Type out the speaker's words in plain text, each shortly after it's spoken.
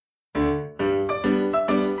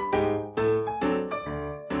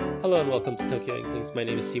and welcome to Tokyo Inklings. My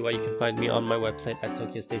name is CY. You can find me on my website at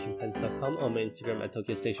tokyostationpens.com, on my Instagram at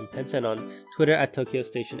tokyostationpens, and on Twitter at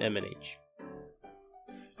tokyostationmnh.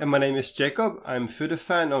 And my name is Jacob. I'm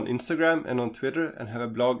Foodafan on Instagram and on Twitter, and have a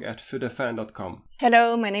blog at foodafan.com.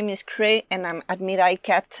 Hello, my name is Cray, and I'm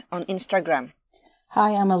AdmiraiCat on Instagram.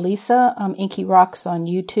 Hi, I'm Elisa. I'm Inky Rocks on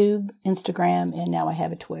YouTube, Instagram, and now I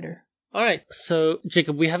have a Twitter. All right, so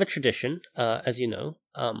Jacob, we have a tradition, as you know.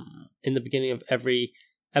 In the beginning of every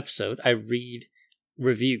episode, I read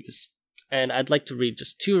reviews, and I'd like to read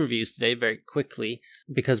just 2 reviews today very quickly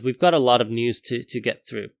because we've got a lot of news to get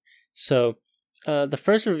through. So the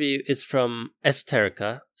first review is from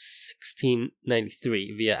Esoterica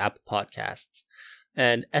 1693 via Apple Podcasts,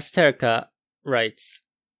 and Esoterica writes,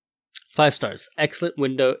 5 stars, excellent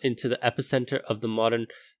window into the epicenter of the modern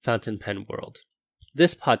fountain pen world.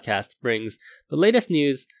 This podcast brings the latest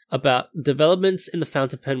news about developments in the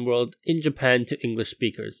fountain pen world in Japan to English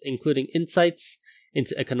speakers, including insights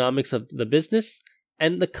into economics of the business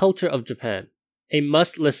and the culture of Japan. A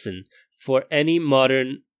must listen for any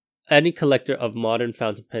collector of modern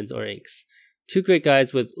fountain pens or inks. 2 great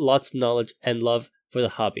guides with lots of knowledge and love for the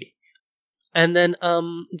hobby. And then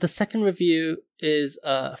the second review is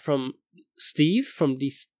from Steve from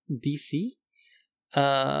DC.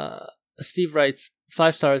 Steve writes,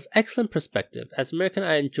 5 stars, excellent perspective. As American,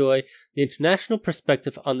 I enjoy the international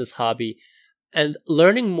perspective on this hobby and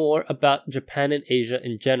learning more about Japan and Asia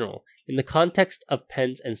in general in the context of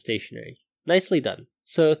pens and stationery. Nicely done.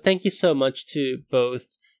 So thank you so much to both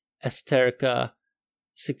Esoterica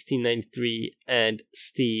 1693 and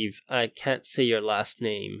Steve. I can't say your last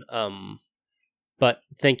name, but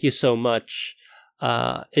thank you so much.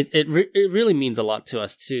 It really means a lot to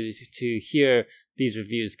us to hear these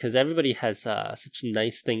reviews because everybody has such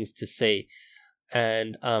nice things to say,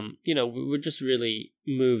 and we're just really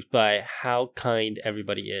moved by how kind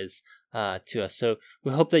everybody is to us. So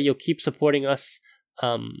we hope that you'll keep supporting us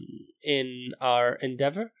in our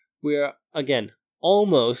endeavor. We're again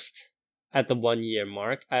almost at the 1-year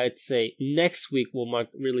mark. I'd say next week will mark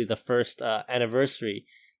really the first anniversary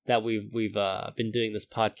that we've been doing this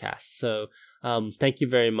podcast. So thank you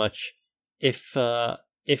very much. If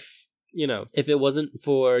it wasn't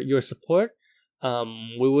for your support,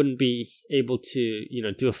 we wouldn't be able to,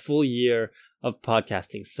 do a full year of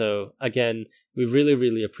podcasting. So again, we really,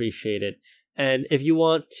 really appreciate it. And if you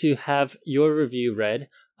want to have your review read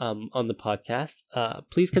on the podcast,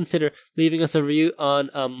 please consider leaving us a review on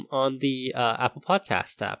the Apple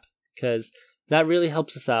Podcast app, because that really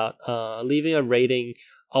helps us out. Leaving a rating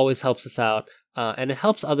always helps us out, and it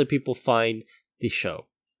helps other people find the show.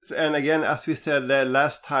 And again, as we said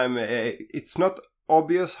last time, it's not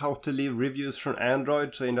obvious how to leave reviews from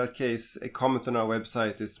Android. So in that case, a comment on our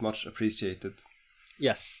website is much appreciated.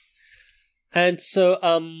 Yes. And so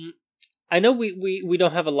I know we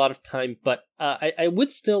don't have a lot of time, but I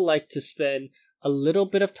would still like to spend a little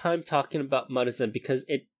bit of time talking about Maruzen because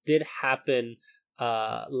it did happen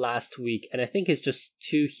last week. And I think it's just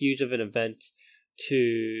too huge of an event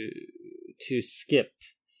to skip.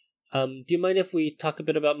 Do you mind if we talk a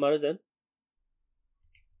bit about Maruzen?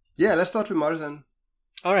 Yeah, let's start with Maruzen.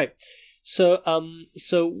 All right. So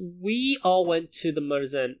we all went to the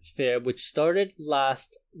Maruzen fair, which started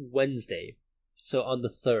last Wednesday, so on the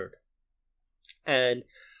 3rd. And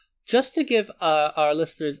just to give our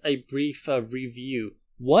listeners a brief review,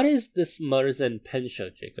 what is this Maruzen pen show,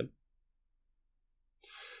 Jacob?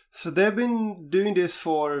 So they've been doing this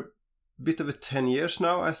for a bit of 10 years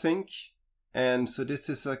now, I think. And so this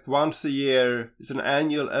is like once a year. It's an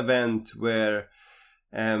annual event where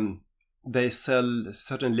they sell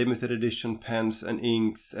certain limited edition pens and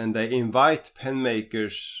inks, and they invite pen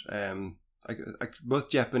makers, like both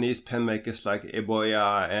Japanese pen makers like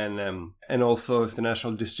Eboya and also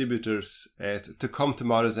international distributors to come to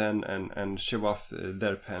Maruzen and show off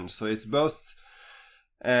their pens. So it's both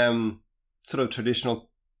sort of traditional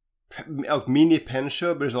mini pen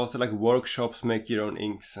show, but it's also like workshops, make your own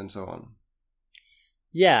inks and so on.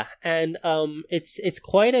 Yeah, and it's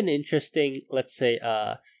quite an interesting, let's say,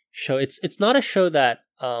 show. It's not a show that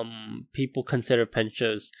people consider pen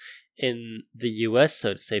shows in the US,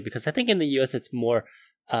 so to say, because I think in the US it's more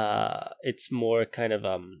kind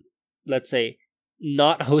of let's say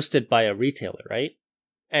not hosted by a retailer, right?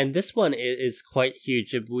 And this one is quite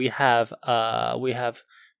huge. We have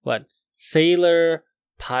what, Sailor,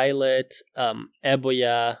 Pilot,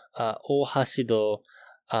 Eboya, Ohashido,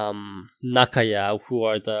 Nakaya, who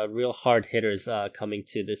are the real hard hitters coming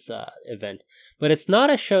to this event. But it's not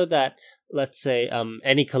a show that, let's say,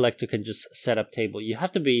 any collector can just set up table. You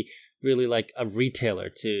have to be really like a retailer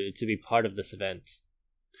to be part of this event.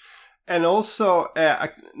 And also,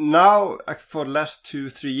 now for the last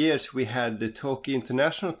 2-3 years, we had the Tokyo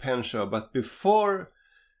International Pen Show. But before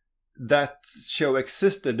that show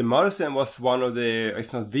existed, the Maruzen was one of the,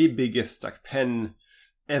 if not the biggest, pen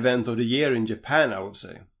event of the year in Japan, I would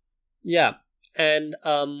say. Yeah. And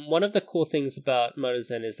one of the cool things about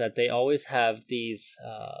Maruzen is that they always have these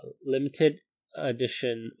limited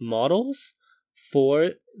edition models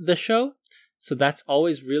for the show. So that's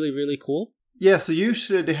always really, really cool. Yeah, so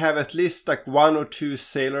usually they have at least 1 or 2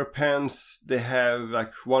 sailor pens. They have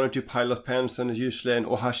 1 or 2 pilot pens, and it's usually an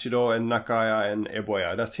Ohashiro and Nakaya and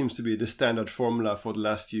Eboya. That seems to be the standard formula for the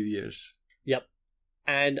last few years. Yep.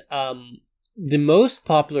 And the most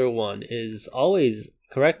popular one is always,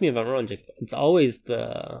 correct me if I'm wrong, Jake, it's always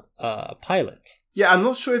the pilot. Yeah, I'm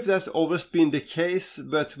not sure if that's always been the case,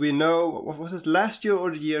 but we know, what was it, last year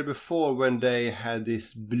or the year before, when they had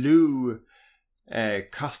this blue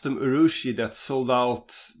custom urushi that sold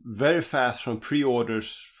out very fast from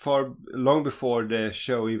pre-orders far long before the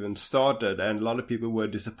show even started, and a lot of people were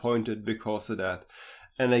disappointed because of that.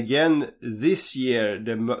 And again, this year,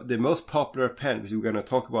 the most popular pen, which we're going to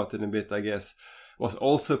talk about in a bit, I guess, was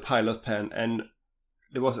also pilot pen, and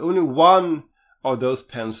there was only one of those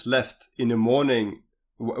pens left in the morning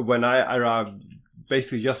when I arrived,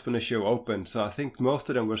 basically just when the show opened. So I think most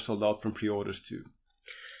of them were sold out from pre-orders too.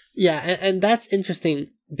 Yeah, and that's interesting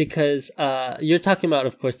because you're talking about,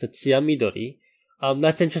 of course, the Tsuyamidori.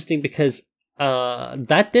 That's interesting because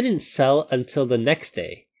that didn't sell until the next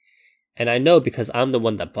day. And I know because I'm the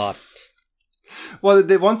one that bought it. Well,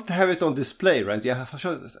 they wanted to have it on display, right? Yeah, for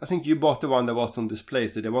sure. I think you bought the one that was on display,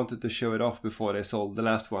 so they wanted to show it off before they sold the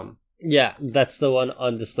last one. Yeah, that's the one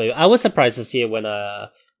on display. I was surprised to see it when I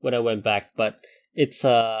went back, but it's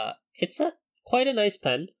quite a nice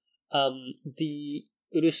pen. The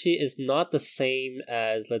urushi is not the same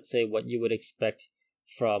as, let's say, what you would expect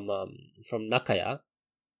from Nakaya.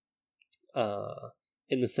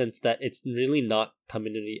 In the sense that it's really not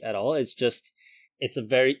Taminuri at all. It's a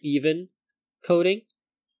very even coating,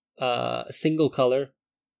 single color,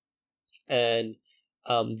 and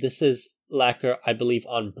this is lacquer, I believe,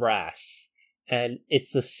 on brass, and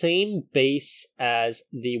it's the same base as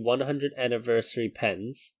the 100 anniversary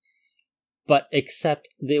pens, but except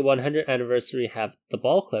the 100 anniversary have the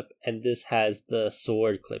ball clip, and this has the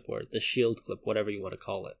sword clip or the shield clip, whatever you want to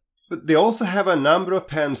call it. But they also have a number of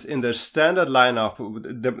pens in their standard lineup,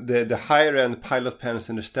 the higher end pilot pens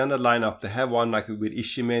in the standard lineup. They have one with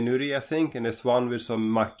Ishime Nuri, I think, and there's one with some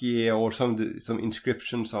makie or some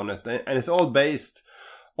inscriptions on it, and it's all based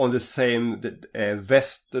on the same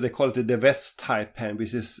vest. They call it the vest type pen,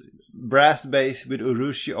 which is brass base with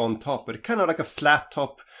urushi on top, but kind of like a flat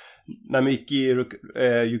top Namiki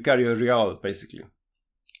Yukari Real, basically.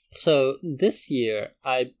 So this year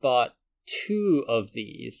I bought 2 of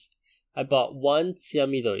these. I bought one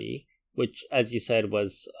Tsuyamidori, which, as you said,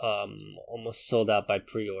 was almost sold out by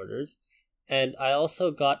pre-orders. And I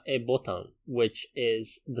also got a Botan, which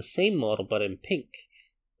is the same model but in pink.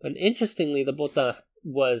 And interestingly, the Botan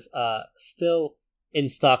was still in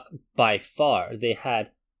stock by far. They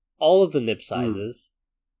had all of the nib sizes.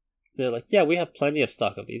 They're like, yeah, we have plenty of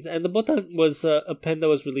stock of these. And the Botan was a pen that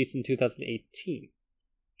was released in 2018.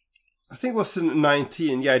 I think it was in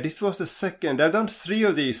 19. Yeah, this was the second. They've done 3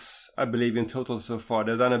 of these, I believe, in total so far.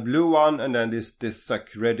 They've done a blue one, and then this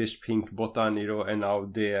reddish pink Botaniro, and now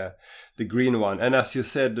the green one. And as you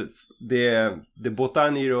said, the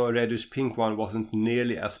Botaniro reddish pink one wasn't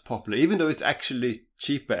nearly as popular, even though it's actually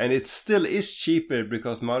cheaper, and it still is cheaper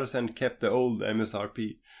because Maruzen kept the old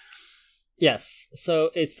MSRP. Yes, so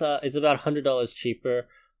it's about $100 cheaper,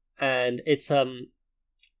 and it's a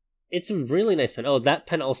really nice pen. Oh, that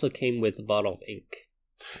pen also came with a bottle of ink.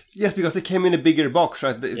 Yes, because it came in a bigger box,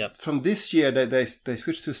 right? Yep. From this year, they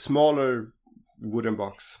switched to a smaller wooden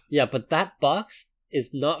box. Yeah, but that box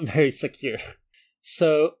is not very secure.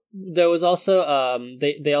 So there was also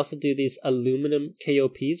they also do these aluminum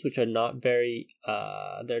KOPs, which are not very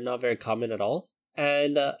they're not very common at all.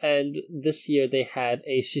 And this year they had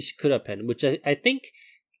a Shishikura pen, which I think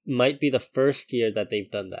might be the first year that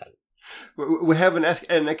they've done that. We have an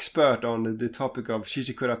expert on the topic of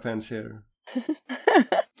Shishikura pens here.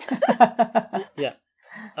 Yeah.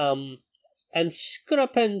 And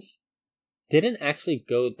Shishikura pens didn't actually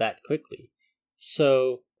go that quickly.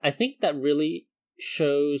 So I think that really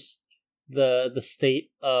shows the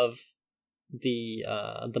state of the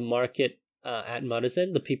market at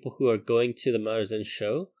Maruzen. The people who are going to the Maruzen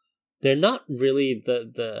show, they're not really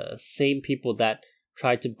the same people that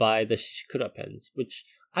try to buy the Shishikura pens, which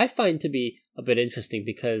I find to be a bit interesting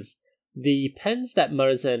because the pens that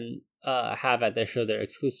Maruzen have at their show, they're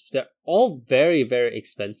exclusive. They're all very, very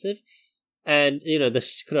expensive. And, the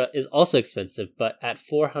Sakura is also expensive, but at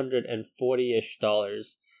 $440-ish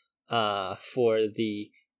for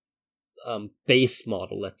the base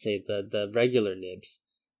model, let's say the regular nibs.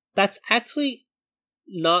 That's actually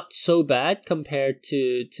not so bad compared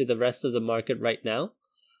to the rest of the market right now.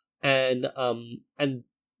 And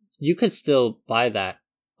you could still buy that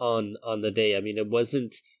on the day. I mean, it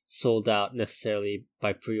wasn't sold out necessarily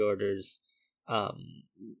by pre-orders.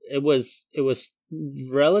 It was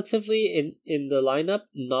relatively in the lineup,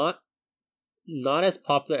 not as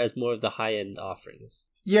popular as more of the high-end offerings.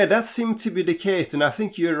 Yeah, that seemed to be the case, and I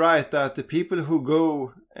think you're right that the people who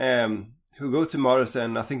go to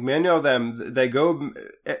Morrison, I think many of them, they go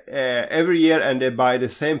every year and they buy the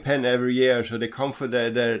same pen every year, so they come for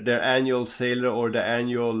their annual Sailor or the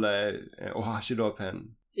annual Ohashido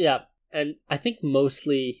pen. Yeah, and I think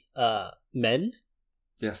mostly men.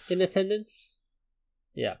 Yes. In attendance.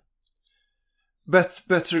 Yeah. But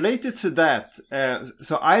related to that,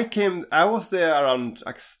 so I was there around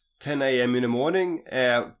 10 a.m. in the morning,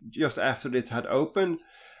 just after it had opened,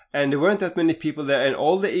 and there weren't that many people there, and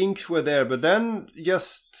all the inks were there. But then,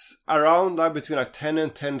 just around between 10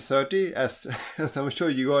 and 10:30, as I'm sure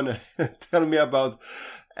you're gonna tell me about,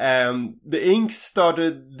 the inks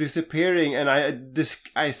started disappearing, and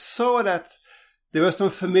I saw that there were some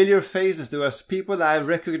familiar faces. There was people I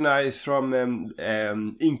recognized from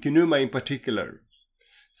Inkinuma in particular.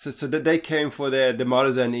 So that they came for the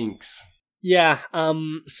Maruzen inks. Yeah,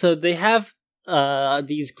 so they have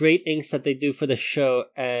these great inks that they do for the show,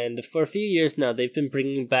 and for a few years now they've been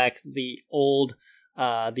bringing back the older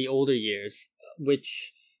years,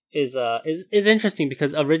 which is interesting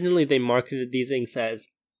because originally they marketed these inks as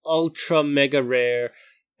ultra mega rare,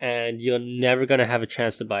 and you're never gonna have a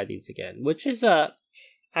chance to buy these again, which is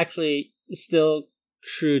actually still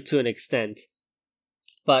true to an extent,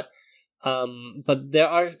 but there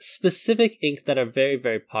are specific ink that are very,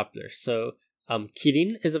 very popular. So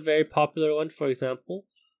Kirin is a very popular one, for example.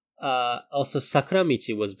 Also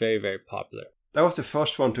Sakuramichi was very, very popular. That was the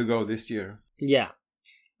first one to go this year. Yeah.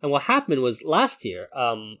 And what happened was last year,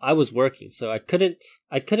 I was working, so I couldn't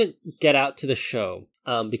get out to the show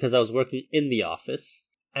because I was working in the office,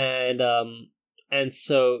 and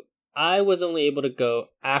so I was only able to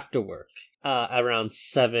go after work around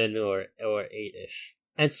 7 or 8-ish.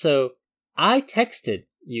 And so I texted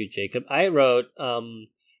you, Jacob. I wrote,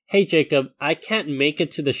 "Hey Jacob, I can't make it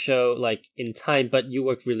to the show in time, but you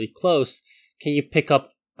work really close. Can you pick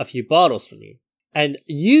up a few bottles for me?" And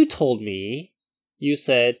you told me, you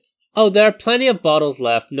said, "Oh, there are plenty of bottles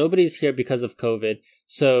left. Nobody's here because of COVID,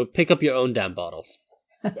 so pick up your own damn bottles."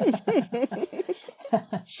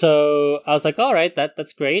 So I was like, "All right,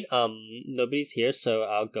 that's great. Nobody's here, so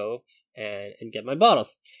I'll go and get my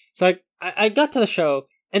bottles." So I got to the show,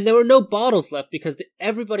 and there were no bottles left because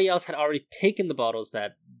everybody else had already taken the bottles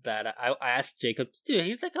that I asked Jacob to do.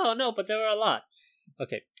 He's like, "Oh no, but there were a lot."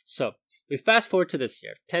 Okay, so we fast forward to this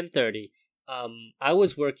year, 10:30. I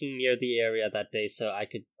was working near the area that day, so I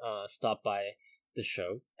could stop by the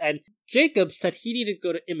show. And Jacob said he needed to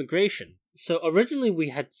go to immigration. So originally we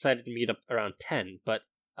had decided to meet up around 10, but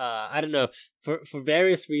I don't know, for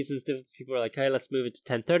various reasons, people were like, "Hey, let's move it to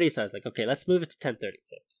 10:30." So I was like, "Okay, let's move it to 10:30."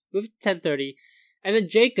 So move it to 10:30. And then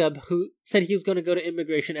Jacob, who said he was going to go to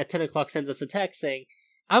immigration at 10 o'clock, sends us a text saying,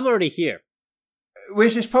 "I'm already here."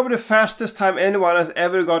 Which is probably the fastest time anyone has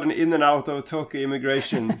ever gotten in and out of Tokyo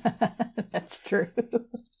immigration. That's true.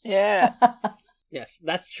 Yeah. Yes,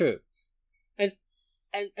 that's true.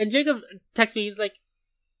 And Jacob texts me, he's like,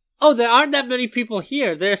 "Oh, there aren't that many people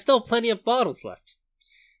here. There are still plenty of bottles left."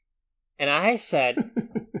 And I said,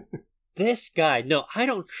 "This guy, no, I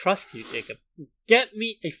don't trust you, Jacob. Get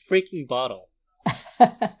me a freaking bottle."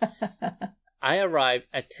 I arrived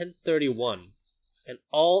at 10:31, and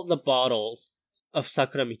all the bottles of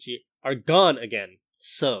Sakuramichi are gone again.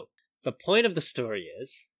 So, the point of the story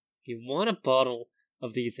is, if you want a bottle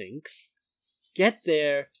of these inks, get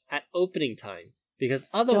there at opening time. Because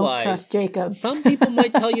otherwise, don't trust Jacob. Some people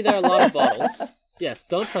might tell you there are a lot of bottles. Yes,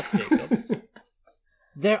 don't trust Jacob.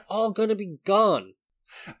 They're all gonna be gone.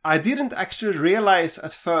 I didn't actually realize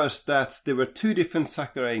at first that there were two different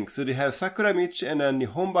Sakura inks. So they have Sakuramichi and then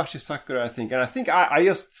Nihonbashi Sakura, I think. And I think I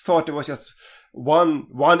just thought it was just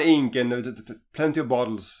one ink and plenty of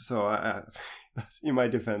bottles. So in my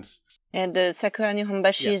defense. And the Sakura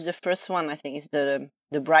Nihonbashi is the first one, I think. It's the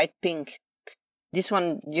bright pink. This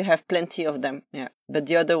one, you have plenty of them, yeah. But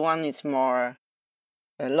the other one is more,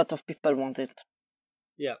 a lot of people want it.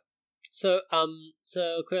 Yeah. So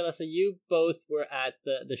Koyala, so you both were at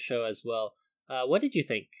the show as well. What did you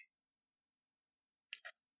think?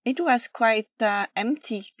 It was quite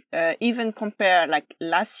empty. Even compare like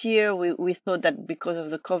last year, we thought that because of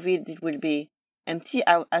the COVID, it will be empty.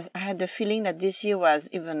 I had the feeling that this year was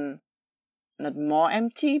even not more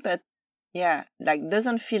empty, but yeah, like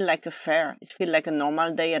doesn't feel like a fair. It feels like a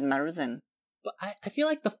normal day at Maruzen. But I feel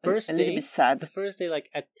like the first a day, little bit sad. The first day, like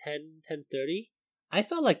at 10:30, I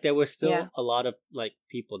felt like there were still a lot of like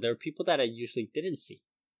people. There were people that I usually didn't see.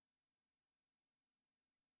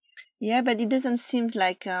 Yeah, but it doesn't seem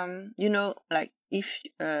like like if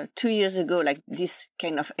 2 years ago, like this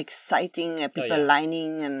kind of exciting people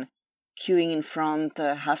lining and queuing in front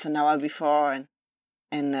half an hour before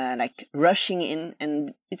and like rushing in,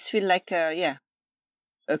 and it feels like a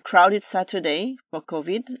crowded Saturday for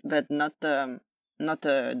COVID, but not the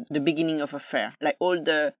beginning of a fair. Like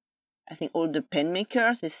I think all the pen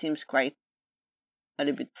makers, it seems quite a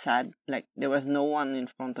little bit sad. Like there was no one in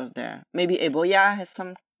front of there. Maybe Eboya has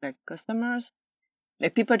some like customers.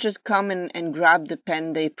 Like people just come and grab the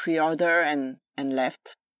pen they pre-order and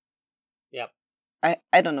left. Yep.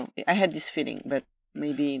 I don't know. I had this feeling, but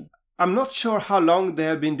maybe I'm not sure how long they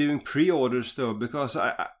have been doing pre-orders though, because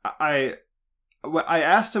I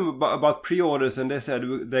asked them about pre-orders, and they said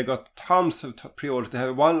they got tons of pre-orders. They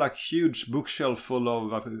have one like huge bookshelf full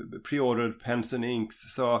of pre-ordered pens and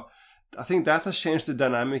inks. So I think that has changed the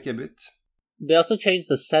dynamic a bit. They also changed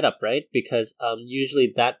the setup, right? Because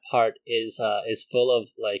usually that part is full of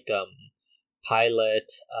like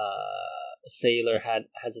Pilot, Sailor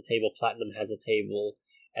has a table, Platinum has a table,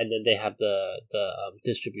 and then they have the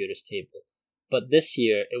distributors table. But this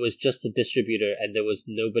year it was just the distributor, and there was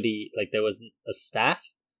nobody, like there wasn't a staff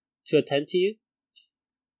to attend to you,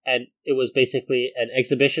 and it was basically an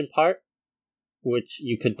exhibition part, which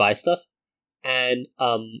you could buy stuff. And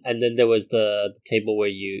then there was the table where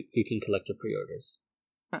you can collect your pre-orders.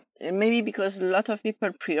 Maybe because a lot of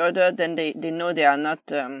people pre-order, then they know they are not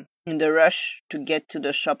in the rush to get to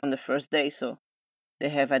the shop on the first day, so they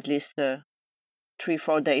have at least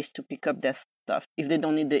 3-4 days to pick up their stuff if they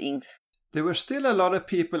don't need the inks. There were still a lot of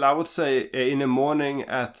people, I would say, in the morning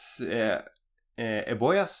at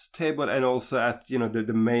Eboya's table, and also at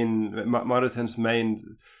the main Maruzen's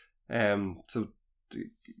main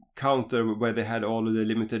counter where they had all of the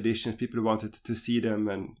limited editions. People wanted to see them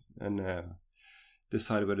and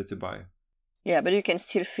decide whether to buy. Yeah, but you can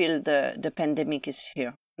still feel the pandemic is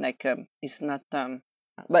here. Like it's not.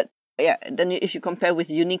 But yeah, then if you compare with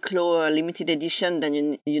Uniqlo limited edition,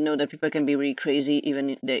 then you know that people can be really crazy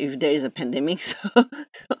even if there is a pandemic. So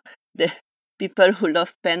the people who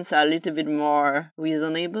love pens are a little bit more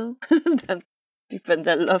reasonable than people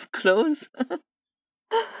that love clothes.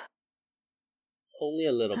 Only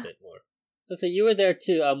a little bit more. So you were there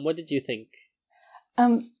too. What did you think?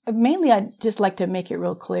 Mainly, I'd just like to make it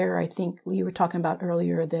real clear. I think we were talking about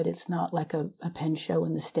earlier that it's not like a pen show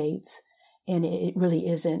in the States, and it really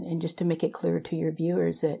isn't. And just to make it clear to your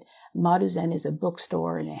viewers that Maruzen is a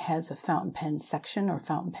bookstore, and it has a fountain pen section or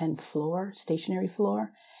fountain pen floor, stationery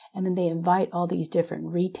floor. And then they invite all these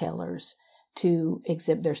different retailers to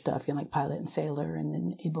exhibit their stuff, like Pilot and Sailor and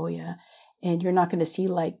then Eboya. And you're not going to see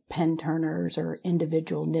like pen turners or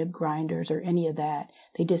individual nib grinders or any of that.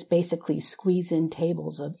 They just basically squeeze in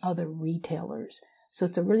tables of other retailers. So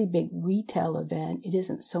it's a really big retail event. It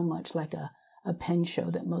isn't so much like a pen show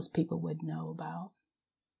that most people would know about.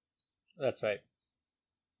 That's right.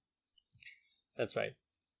 That's right.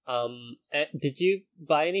 Did you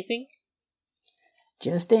buy anything?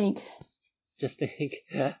 Just ink. Just ink.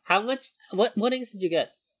 How much? What inks did you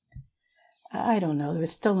get? I don't know. They're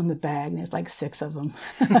still in the bag, and there's like 6 of them.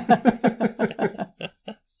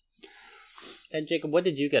 And Jacob, what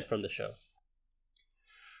did you get from the show?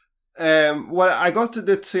 Well, I got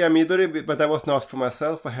the Tsuya Midori, but that was not for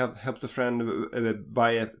myself. I helped a friend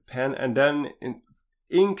buy a pen. And then in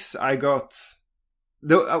inks, I got...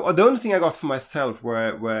 The only thing I got for myself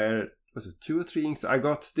were was it 2 or 3 inks? I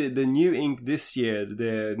got the new ink this year,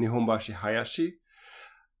 the Nihonbashi Hayashi.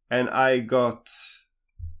 And I got...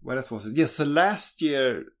 What else was it? Yes, so last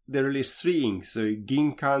year they released 3 inks, so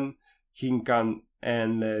Ginkan, Hinkan,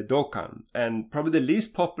 and Dokan. And probably the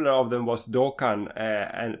least popular of them was Dokan,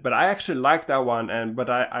 but I actually liked that one. But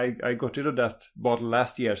I got rid of that bottle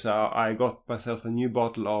last year, so I got myself a new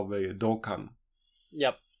bottle of Dokan.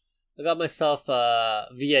 Yep, I got myself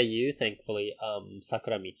via you, thankfully,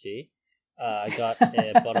 Sakura Michi. I got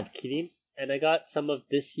a bottle of Kirin, and I got some of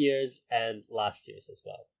this year's and last year's as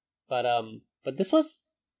well. But this was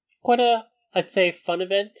quite a, I'd say, fun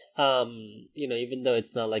event. Even though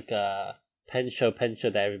it's not like a pen show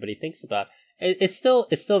that everybody thinks about, it's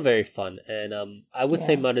still very fun. And I would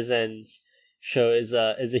say Maruzen's show is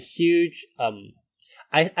a huge.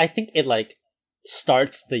 I think it like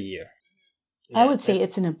starts the year. I would say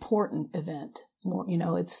it's an important event. More,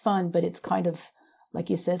 it's fun, but it's kind of, like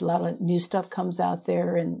you said, a lot of new stuff comes out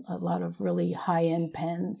there and a lot of really high-end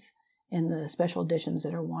pens in the special editions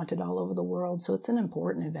that are wanted all over the world. So it's an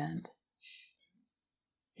important event.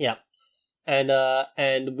 Yeah.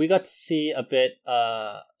 And we got to see a bit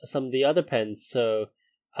some of the other pens. So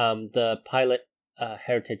the Pilot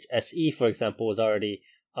Heritage SE, for example, was already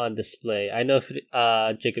on display. I know,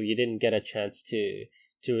 Jacob, you didn't get a chance to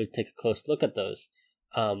really take a close look at those,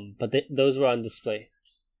 but those were on display.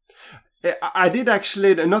 I did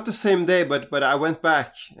actually, not the same day, but I went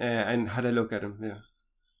back and had a look at them. Yeah.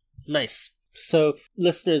 Nice. So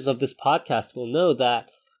listeners of this podcast will know that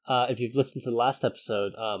if you've listened to the last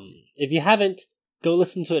episode, if you haven't, go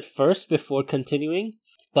listen to it first before continuing.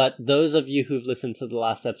 But those of you who've listened to the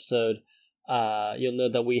last episode, you'll know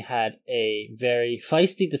that we had a very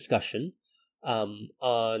feisty discussion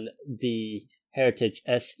on the Heritage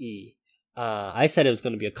SE. I said it was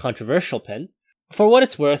going to be a controversial pen. For what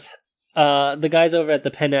it's worth, the guys over at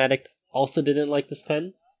the Pen Addict also didn't like this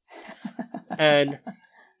pen. And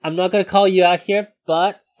I'm not going to call you out here,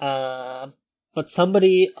 but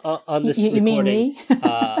somebody on this recording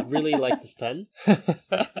really liked this pen.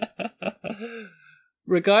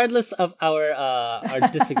 Regardless of our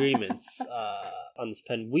disagreements on this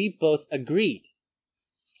pen, we both agreed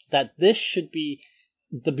that this should be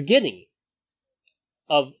the beginning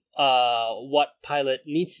of what Pilot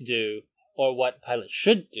needs to do, or what Pilot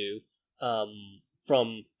should do,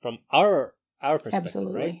 from our perspective.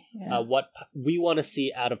 Absolutely, right? Yeah. What we want to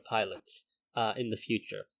see out of pilots in the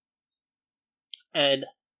future. And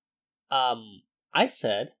I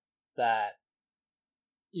said that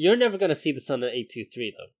you're never going to see this on an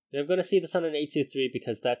 823, though. You're going to see this on an 823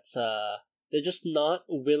 because that's they're just not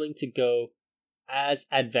willing to go as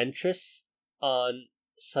adventurous on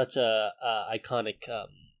such a iconic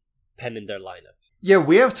pen in their lineup. Yeah,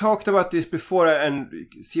 we have talked about this before, and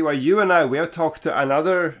see why you and we have talked to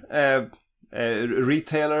another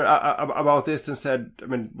retailer about this and said, I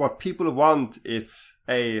mean, what people want is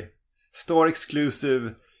a store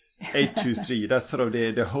exclusive 823. That's sort of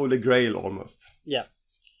the holy grail almost. Yeah.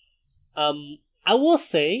 I will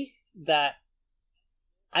say that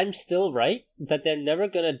I'm still right that they're never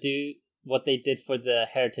gonna do what they did for the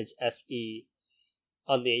Heritage SE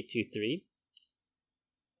on the 823.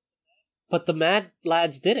 But the Mad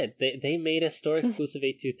Lads did it. They made a store exclusive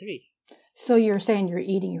 823. So you're saying you're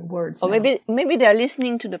eating your words. Or now. maybe they're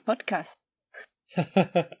listening to the podcast.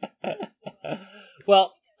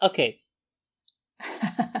 Well, okay.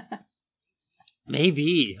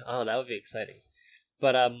 Maybe. Oh, that would be exciting.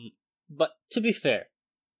 But to be fair,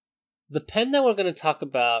 the pen that we're going to talk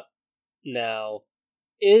about now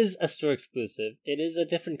is a store exclusive. It is a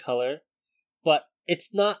different color, but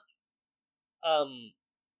it's not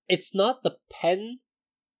the pen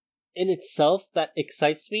in itself that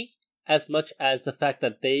excites me as much as the fact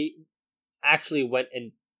that they actually went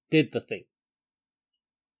and did the thing.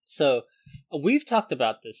 So we've talked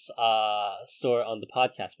about this store on the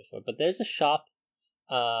podcast before, but there's a shop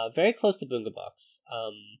very close to Bunga Box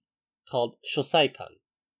called Shosaikan,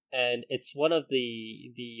 and it's one of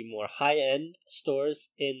the more high-end stores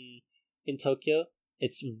in Tokyo.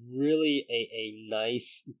 It's really a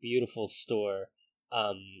nice, beautiful store,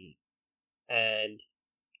 and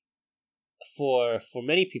for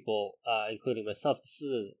many people, including myself, this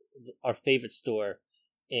is our favorite store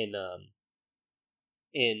in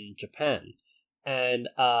Japan. And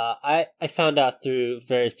I found out through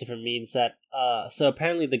various different means that so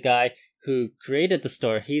apparently the guy who created the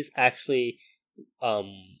store, he's actually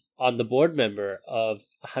on the board member of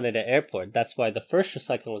Haneda Airport. That's why the first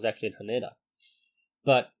Shosaikan was actually in Haneda.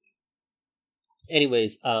 But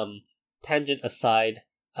anyways, tangent aside,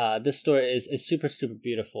 this store is super, super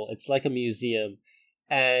beautiful. It's like a museum,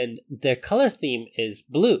 and their color theme is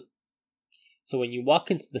blue. So when you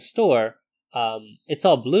walk into the store, it's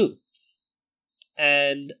all blue.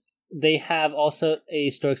 And they have also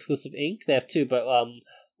a store exclusive ink. They have two, but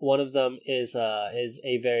one of them is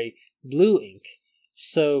a very blue ink.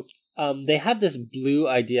 So they have this blue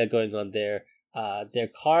idea going on there. Their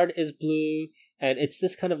card is blue, and it's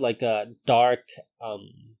this kind of like a dark,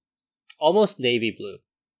 almost navy blue.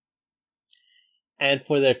 And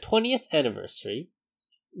for their 20th anniversary,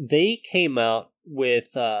 they came out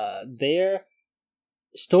with their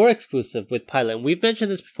store exclusive with Pilot. And we've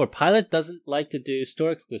mentioned this before. Pilot doesn't like to do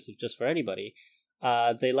store exclusive just for anybody.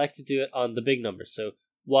 They like to do it on the big numbers. So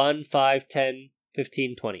 1, 5, 10,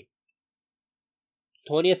 15, 20.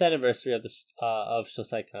 20th anniversary of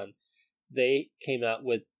Shosaikan, they came out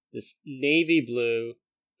with this navy blue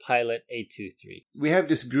Pilot 823. We have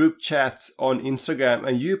this group chat on Instagram,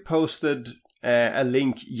 and you posted a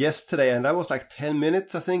link yesterday, and that was like 10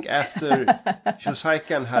 minutes, I think, after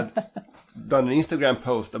Shosaikan had done an Instagram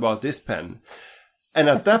post about this pen. And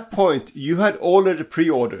at that point, you had already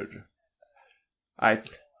pre-ordered. Right?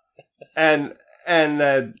 And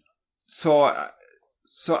so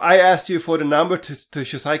I asked you for the number to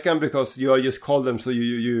Shosaikan because you just called them, so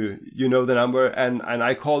you know the number, and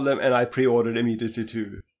I called them and I pre-ordered immediately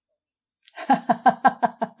too.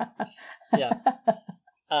 Yeah.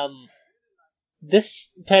 This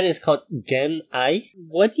pen is called Gen I.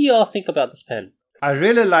 What do you all think about this pen? I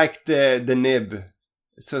really like the nib.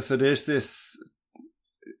 So there's this.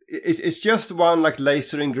 It's just one like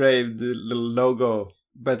laser engraved little logo,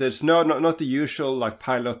 but it's not the usual like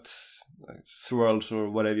Pilot like swirls or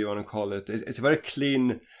whatever you want to call it. It's a very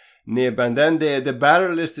clean nib, and then the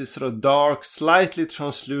barrel is this sort of dark, slightly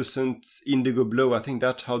translucent indigo blue. I think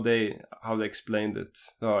that's how they explained it.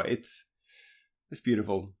 So it's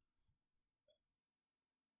beautiful.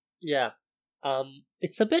 Yeah.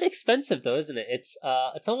 It's a bit expensive though, isn't it? It's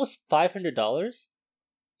almost $500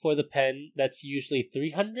 for the pen that's usually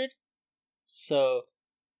 $300. So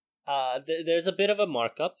there's a bit of a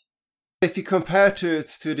markup. If you compare to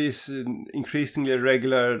these increasingly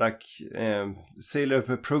regular like Sailor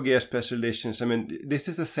Pro Gear Special Editions, I mean, this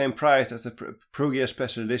is the same price as a Pro Gear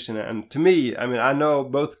Special Edition. And to me, I mean, I know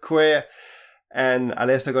both Koe and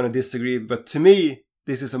Alessa are going to disagree, but to me,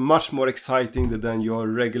 this is a much more exciting than your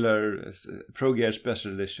regular Pro Gear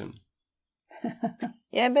Special Edition.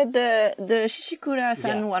 Yeah, but the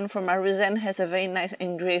Shishikura-san one from Arisen has a very nice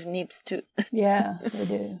engraved nibs too. Yeah, they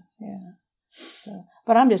do. Yeah. So,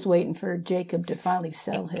 but I'm just waiting for Jacob to finally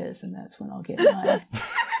sell his, and that's when I'll get mine.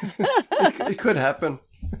 It could happen.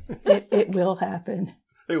 It will happen.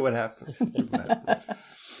 It would happen.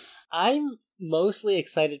 I'm mostly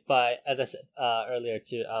excited by, as I said earlier,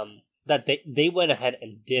 too, that they went ahead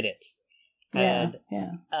and did it. And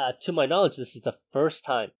to my knowledge, this is the first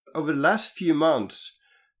time. Over the last few months,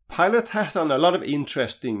 Pilot has done a lot of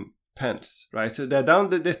interesting pens, right? So they've done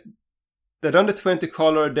the 20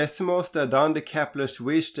 color Decimos, they've done the Kepler's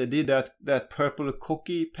Wish, they did that purple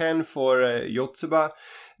cookie pen for Yotsuba,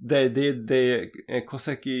 they did the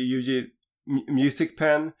Koseki Yuji music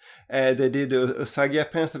pen, they did the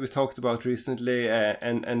Usagiya pens that we talked about recently,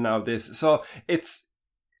 and now this. So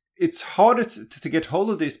it's harder to get hold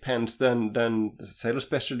of these pens than Sailor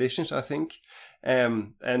Special Editions, I think,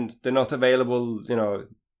 and they're not available,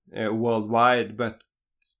 worldwide. But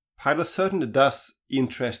Pilot certainly does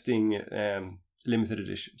interesting limited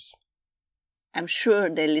editions. I'm sure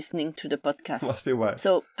they're listening to the podcast. Must be why.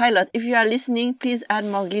 So, Pilot, if you are listening, please add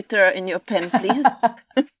more glitter in your pen, please.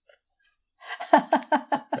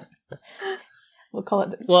 We'll call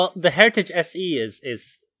it. Well, the Heritage SE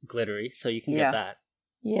is glittery, so you can get that.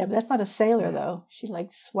 Yeah, but that's not a sailor, though. She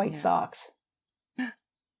likes white socks.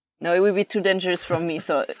 No, it would be too dangerous for me,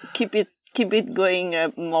 so keep it going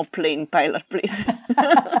more plain, Pilot, please.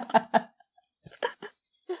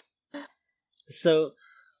 So,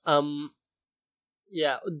 do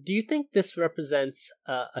you think this represents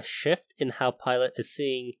a shift in how Pilot is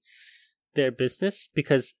seeing their business?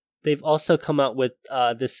 Because they've also come out with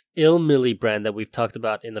this Ilmili brand that we've talked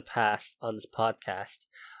about in the past on this podcast.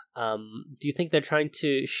 Do you think they're trying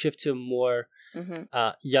to shift to a more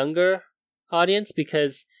younger audience?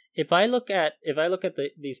 Because if I look at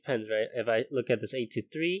these pens, right? If I look at this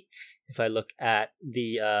 823, if I look at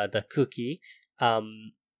the Cookie,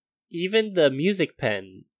 even the music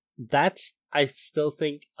pen, that's, I still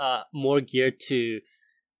think more geared to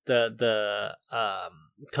the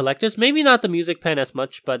collectors. Maybe not the music pen as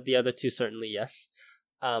much, but the other two certainly yes.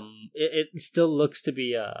 It still looks to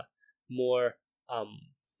be a more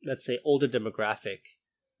let's say older demographic,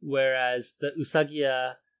 whereas the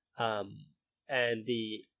Usagiya and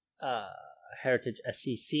the Heritage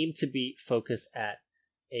SE seem to be focused at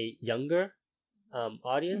a younger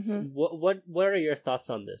audience. What are your thoughts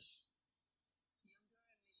on this?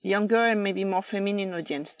 Younger and maybe more feminine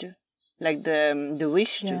audience too, like the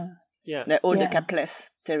Wish too. Yeah. The older Capless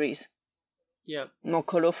series. Yeah. More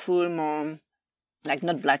colorful, more like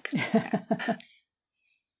not black.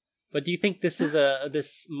 But do you think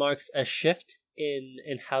this marks a shift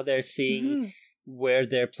in how they're seeing where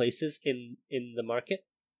their place is in the market?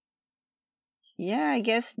 Yeah, I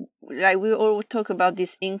guess like we all talk about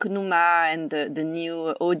this Inkunuma and the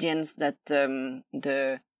new audience that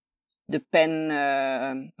the pen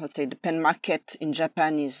the pen market in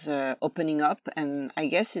Japan is opening up, and I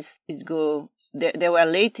guess they were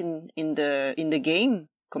late in the game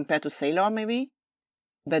compared to Sailor maybe,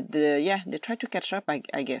 but they try to catch up,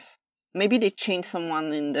 I guess. maybe they changed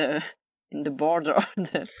someone in the board or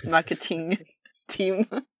the marketing team.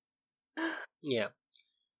 Yeah.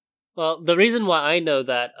 Well, the reason why I know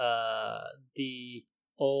that the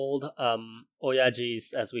old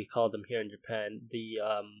oyajis, as we call them here in Japan, the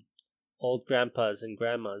old grandpas and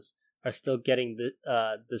grandmas are still getting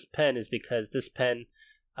this pen is because this pen,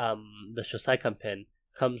 the Shosaikan pen,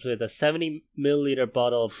 comes with a 70 milliliter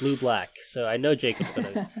bottle of blue black. So I know Jacob's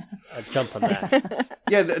gonna jump on that.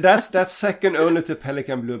 Yeah, that's second only to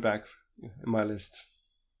Pelikan Blue Black in my list.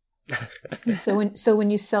 So when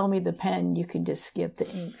you sell me the pen, you can just skip the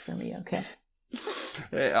ink for me, okay?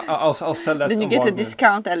 I'll sell that. Then you get a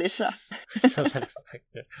discount, Alicia.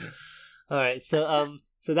 All right, so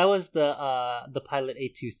that was the Pilot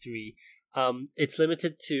 823. It's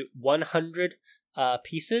limited to 100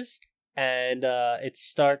 pieces, and it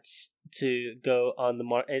starts to go on the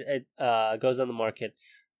market. It goes on the market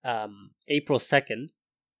April 2nd,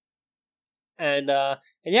 and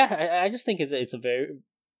yeah, I just think it's a very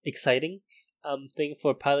exciting thing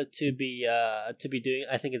for Pilot to be doing.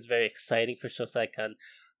 I think it's very exciting for Shosaikan.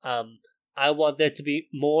 I want there to be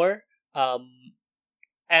more,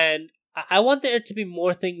 and I want there to be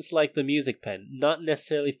more things like the music pen, not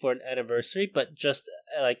necessarily for an anniversary, but just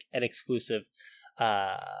like an exclusive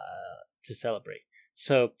to celebrate.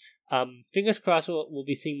 So fingers crossed we'll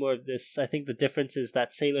be seeing more of this. I think the difference is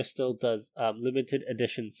that Sailor still does limited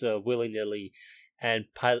editions willy-nilly, and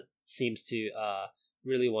Pilot seems to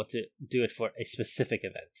really want to do it for a specific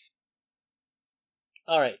event.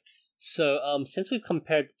 Alright, so since we've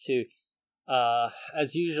compared the two,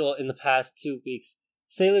 as usual in the past 2 weeks,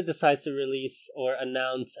 Sailor decides to release or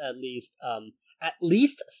announce at least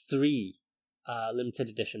 3 limited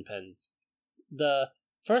edition pens. The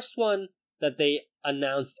first one that they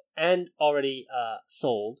announced and already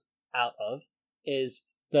sold out of is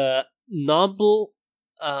the Nomble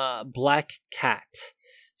Black Cat.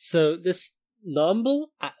 So this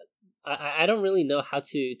Nomble, I don't really know how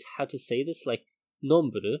to say this, like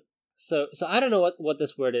Nomburu. So I don't know what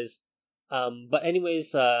this word is. But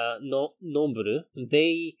anyways, Nomburu,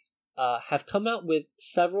 they have come out with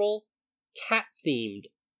several cat-themed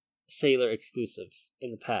Sailor exclusives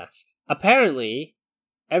in the past. Apparently,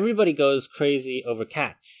 everybody goes crazy over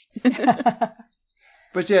cats.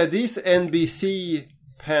 But yeah, these NBC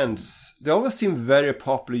pens, they always seem very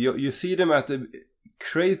popular. You see them at the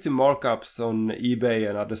crazy markups on eBay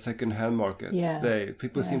and other second-hand markets. Yeah.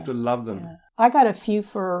 People seem to love them. Yeah. I got a few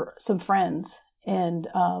for some friends, and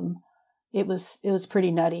it was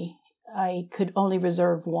pretty nutty. I could only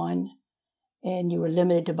reserve one, and you were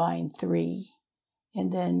limited to buying 3.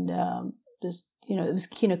 And then it was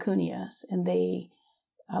Kinokuniya's, and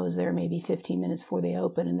I was there maybe 15 minutes before they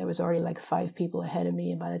opened, and there was already like 5 people ahead of me,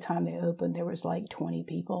 and by the time they opened, there was like 20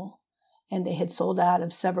 people. And they had sold out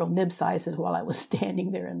of several nib sizes while I was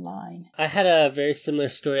standing there in line. I had a very similar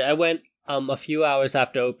story. I went a few hours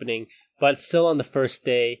after opening, but still on the first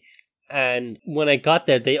day. And when I got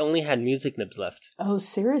there, they only had music nibs left. Oh,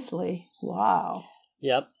 seriously? Wow.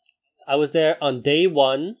 Yep. I was there on day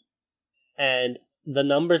 1, and the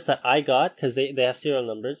numbers that I got, because they have serial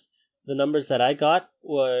numbers, the numbers that I got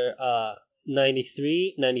were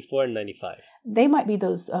 93, 94, and 95. They might be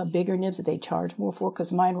those bigger nibs that they charge more for,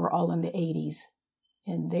 because mine were all in the 80s,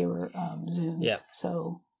 and they were Zooms. Yeah.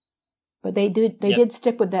 So, but they did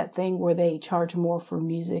stick with that thing where they charge more for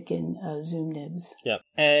music and Zoom nibs. Yeah,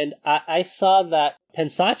 and I saw that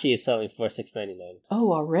Pensachi is selling for $6.99.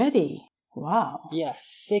 Oh, already? Wow. Yeah,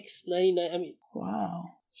 $6.99. I mean,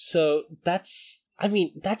 wow. So that's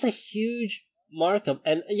a huge markup,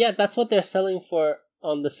 and yeah, that's what they're selling for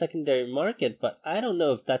on the secondary market. But I don't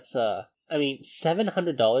know if that's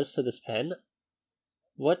 $700 for this pen.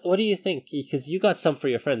 What do you think? Because you got some for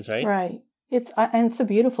your friends, right? Right. It's a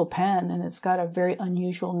beautiful pen, and it's got a very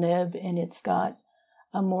unusual nib, and it's got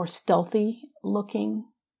a more stealthy looking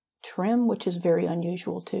trim, which is very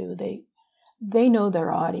unusual too. They know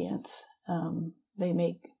their audience. They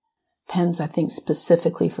make pens, I think,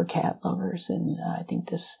 specifically for cat lovers, and I think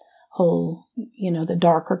this whole, the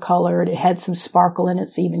darker colored, it had some sparkle in it,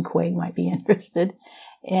 so even Quaig might be interested,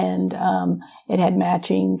 and it had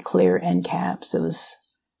matching clear end caps. It was,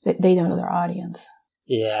 they know their audience.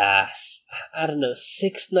 Yes, I don't know,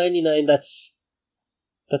 $6.99.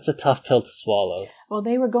 That's a tough pill to swallow. Well,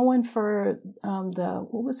 they were going for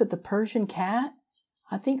the Persian cat.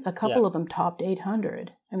 I think a couple of them topped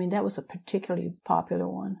 800. I mean, that was a particularly popular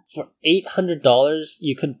one. For $800,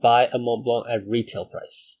 you could buy a Mont Blanc at retail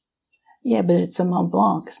price. Yeah, but it's a Mont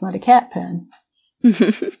Blanc. It's not a cat pen.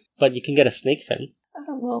 But you can get a snake pen.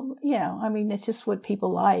 Well, yeah. I mean, it's just what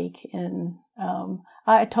people like, and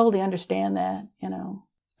I totally understand that.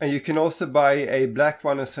 And you can also buy a black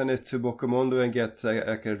one and send it to Bokomondo and get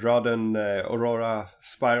like a Raden Aurora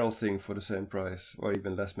spiral thing for the same price, or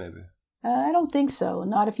even less maybe. I don't think so.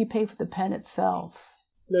 Not if you pay for the pen itself.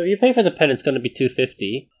 No, if you pay for the pen, it's going to be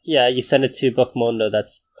 $250. Yeah, you send it to Bokomondo,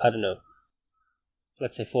 that's, I don't know,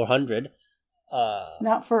 let's say $400.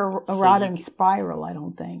 Not for a Raden spiral, I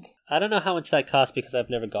don't think. I don't know how much that costs because I've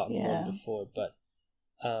never gotten one before, but...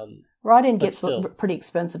 Raden gets pretty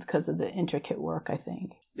expensive because of the intricate work, I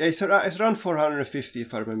think. Yeah, it's around 450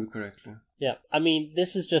 if I remember correctly. Yeah, I mean,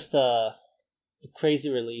 this is just a crazy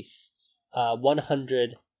release.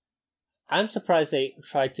 100. I'm surprised they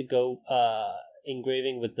tried to go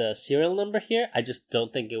engraving with the serial number here. I just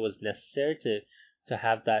don't think it was necessary to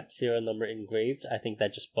have that serial number engraved. I think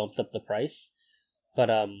that just bumped up the price. But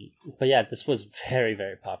yeah, this was very,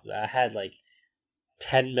 very popular. I had like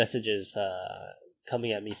 10 messages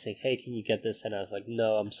coming at me saying, "Hey, can you get this?" And I was like,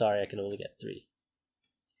 "No, I'm sorry, I can only get 3."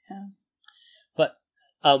 Yeah. But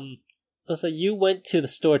so you went to the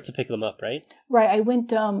store to pick them up, right? Right. I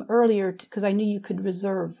went earlier because I knew you could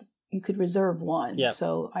reserve one. Yeah.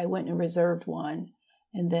 So I went and reserved one,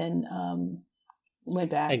 and then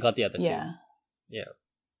went back and got the other two. Yeah. Yeah.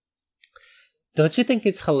 Don't you think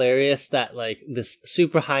it's hilarious that like this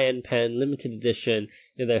super high-end pen, limited edition,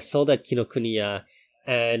 they're sold at Kinokuniya,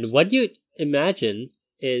 and what you imagine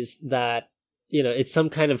is that it's some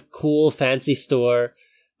kind of cool fancy store,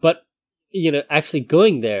 but actually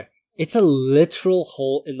going there, it's a literal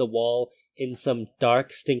hole in the wall in some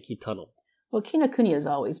dark stinky tunnel. Well, Kinokuniya has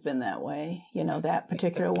always been that way, that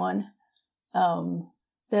particular one.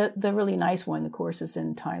 The really nice one, of course, is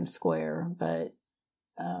in Times Square, but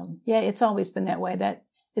yeah, it's always been that way. That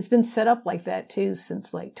it's been set up like that too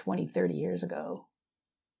since like 20-30 years ago.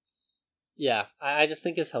 Yeah, I just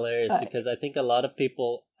think it's hilarious because I think a lot of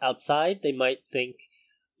people outside, they might think,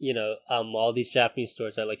 all these Japanese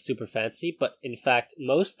stores are like super fancy, but in fact,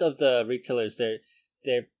 most of the retailers,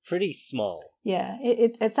 they're pretty small. Yeah,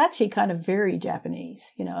 it's actually kind of very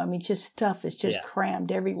Japanese. Just stuff is just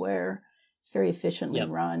crammed everywhere. It's very efficiently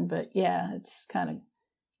run, but yeah, it's kind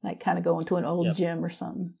of going to an old gym or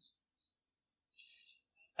something.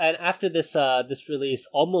 And after this release,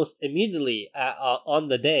 almost immediately on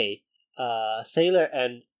the day, Sailor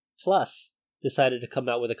and Plus decided to come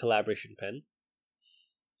out with a collaboration pen.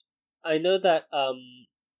 I know that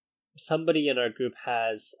somebody in our group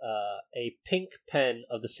has a pink pen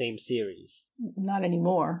of the same series. Not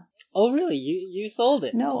anymore. Oh, really? You sold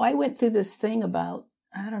it? No, I went through this thing about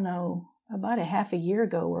a half a year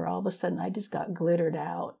ago where all of a sudden I just got glittered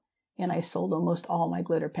out and I sold almost all my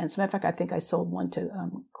glitter pens. As a matter of fact, I think I sold one to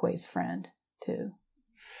Quay's friend too.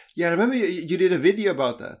 Yeah, I remember you did a video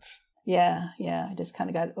about that. Yeah, I just kind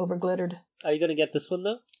of got over glittered. Are you going to get this one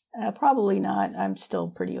though? Probably not. I'm still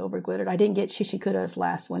pretty over glittered. I didn't get Shishikura's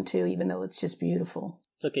last one too, even though it's just beautiful.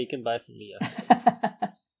 It's okay, you can buy from me.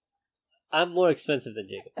 I'm more expensive than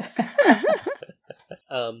Jacob.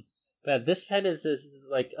 But this pen is this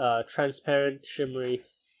like transparent, shimmery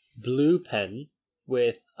blue pen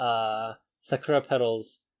with sakura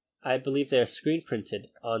petals. I believe they're screen printed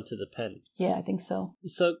onto the pen. Yeah, I think so.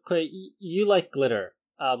 So, Quay, you like glitter.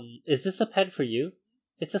 Is this a pen for you?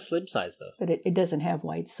 It's a slim size, though. But it doesn't have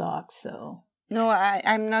white socks, so... No,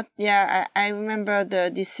 I'm not... Yeah, I remember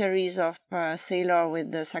this series of Sailor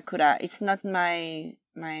with the Sakura. It's not my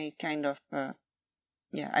kind of...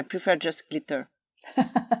 I prefer just glitter.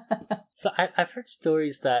 So I've heard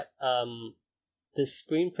stories that the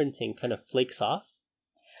screen printing kind of flakes off.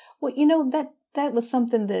 Well, that was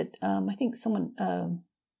something that I think someone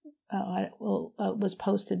was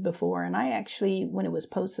posted before. And I actually, when it was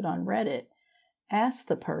posted on Reddit, asked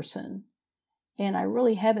the person, and I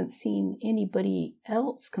really haven't seen anybody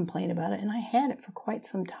else complain about it. And I had it for quite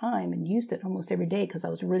some time and used it almost every day because I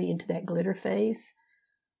was really into that glitter phase.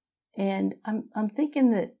 And I'm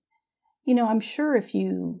thinking that, I'm sure if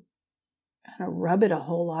you kind of rub it a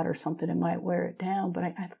whole lot or something, it might wear it down.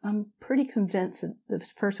 But I'm pretty convinced that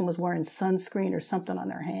this person was wearing sunscreen or something on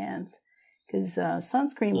their hands, because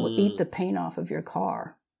sunscreen will eat the paint off of your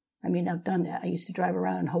car. I mean, I've done that. I used to drive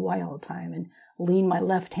around in Hawaii all the time and lean my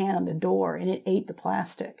left hand on the door, and it ate the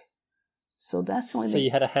plastic. So that's the only thing. So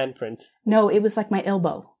you had a handprint? No, it was like my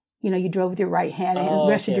elbow. You drove with your right hand and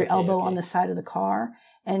rested your elbow on the side of the car.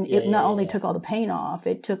 And it not only took all the paint off,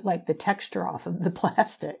 it took like the texture off of the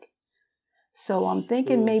plastic. So I'm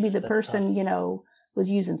thinking maybe the person,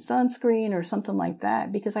 was using sunscreen or something like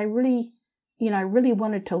that, because I really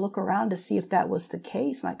wanted to look around to see if that was the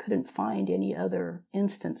case, and I couldn't find any other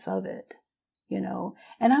instance of it,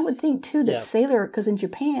 And I would think too that Sailor, because in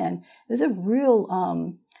Japan, there's a real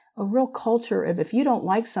a real culture of if you don't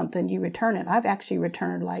like something, you return it. I've actually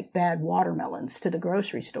returned like bad watermelons to the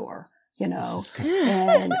grocery store, and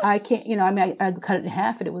I can't, I cut it in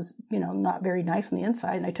half and it was, not very nice on the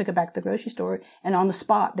inside. And I took it back to the grocery store and on the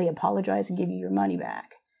spot, they apologize and give you your money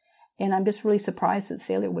back. And I'm just really surprised that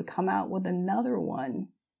Sailor would come out with another one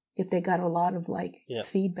if they got a lot of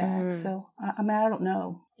feedback. So I don't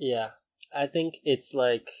know. Yeah. I think it's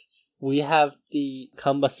like we have the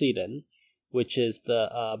Kambasiren, which is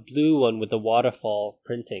the blue one with the waterfall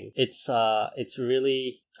printing. It's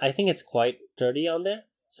really, I think it's quite sturdy on there.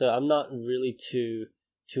 So I'm not really too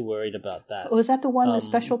worried about that. Was that the one, the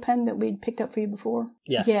special pen that we picked up for you before?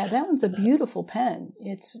 Yes. Yeah, that one's a beautiful pen.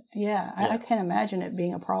 I can't imagine it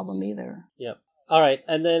being a problem either. Yep. All right,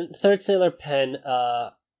 and then third Sailor pen.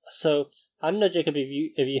 So I don't know, Jacob, if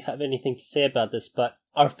you have anything to say about this, but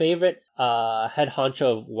our favorite head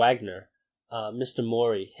honcho of Wagner, Mr.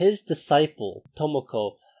 Mori, his disciple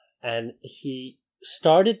Tomoko, and he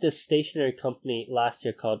started this stationery company last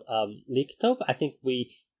year called Lichtop. I think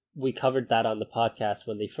we covered that on the podcast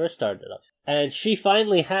when they first started up. And she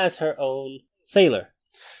finally has her own Sailor.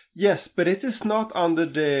 Yes, but it is not under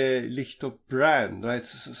the Lichtop brand, right?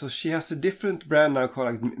 So she has a different brand now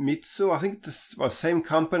called like Mitsu. I think it's the same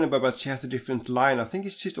company, but she has a different line. I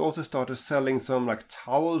think she's also started selling some like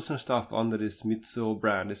towels and stuff under this Mitsu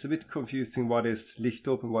brand. It's a bit confusing what is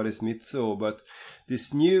Lichtop and what is Mitsu, but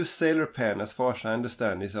this new Sailor pen, as far as I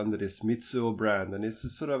understand, is under this Mitsu brand. And it's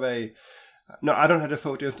sort of no, I don't have the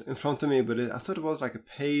photo in front of me, but I thought it was like a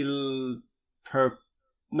pale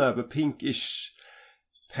pinkish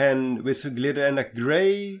pen with some glitter and like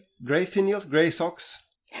gray finials, gray socks.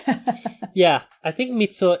 Yeah, I think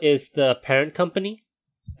Mitsu is the parent company,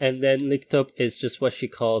 and then Lichtop is just what she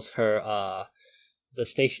calls her the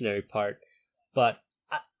stationery part. But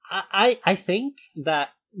I think that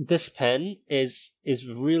this pen is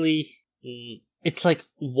really it's like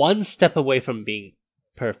one step away from being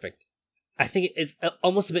perfect. I think it's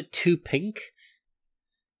almost a bit too pink.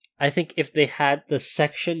 I think if they had the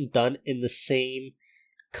section done in the same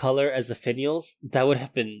color as the finials, that would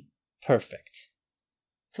have been perfect.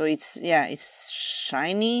 So it's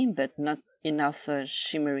shiny, but not enough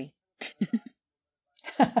shimmery.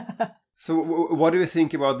 So what do you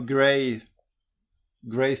think about gray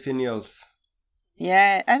finials?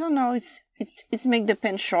 Yeah, I don't know. It's make the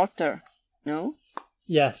pen shorter, no?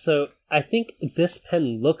 Yeah, so I think this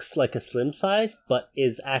pen looks like a slim size, but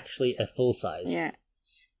is actually a full size. Yeah,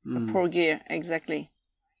 a Pro Gear, exactly.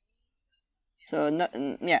 So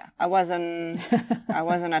I wasn't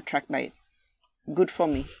attracted by it. Good for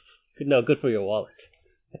me. No, good for your wallet.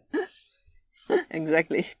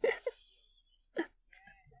 Exactly.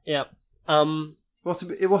 Yeah.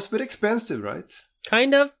 It was a bit expensive, right?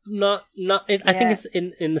 Kind of. Not. I think it's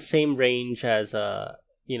in the same range as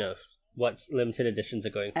what limited editions are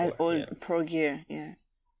going for. Old Pro Gear, yeah.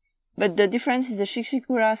 But the difference is the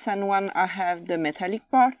Shikshikura San one have the metallic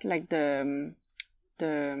part, like the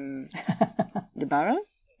barrel,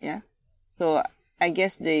 yeah. So I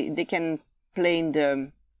guess they can play in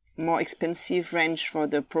the more expensive range for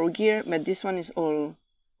the Pro Gear, but this one is all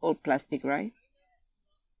plastic, right?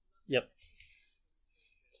 Yep.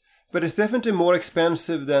 But it's definitely more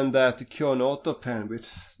expensive than that Kyonoto pen, which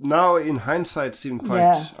now in hindsight seemed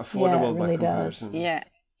quite affordable really by comparison. Does.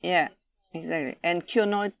 Yeah, exactly. And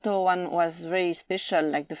Kyonoto one was very special,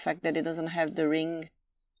 like the fact that it doesn't have the ring,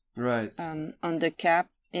 right, on the cap.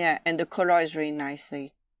 Yeah, and the color is very nice,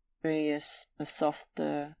 like very a soft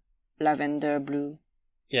lavender blue.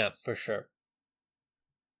 Yeah, for sure.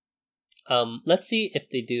 Let's see if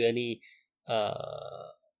they do any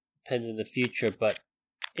pens in the future, but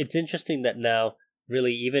it's interesting that now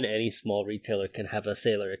really even any small retailer can have a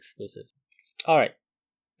Sailor exclusive. All right.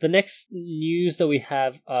 The next news that we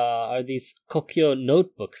have are these Kokyo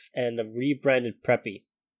notebooks and a rebranded Preppy.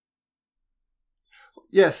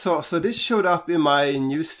 Yes, so this showed up in my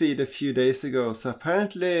newsfeed a few days ago. So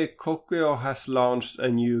apparently Kokyo has launched a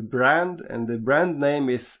new brand, and the brand name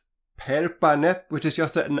is Perpanep, which is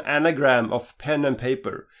just an anagram of pen and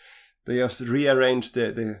paper. They just rearranged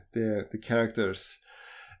the characters.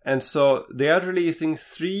 And so they are releasing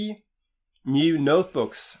 3 new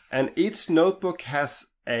notebooks, and each notebook has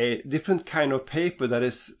a different kind of paper that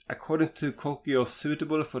is, according to Kokyo,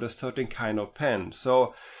 suitable for a certain kind of pen.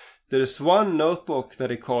 So there is one notebook that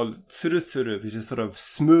they call Tsurutsuru, which is sort of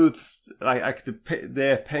smooth, like the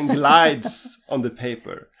pen glides on the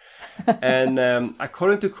paper. And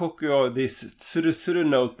according to Kokyo, this Tsurutsuru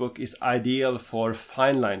notebook is ideal for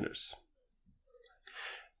fine liners.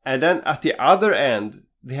 And then at the other end,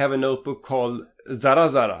 they have a notebook called Zara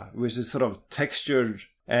Zara, which is sort of textured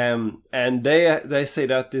And they say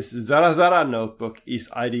that this Zara Zara notebook is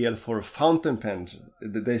ideal for fountain pens.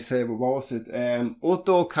 They say, what was it?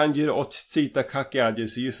 Oto kanjiru ochitsuita kakeaji.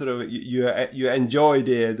 So you sort of you enjoy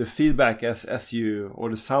the feedback as you, or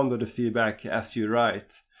the sound of the feedback as you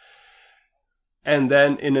write. And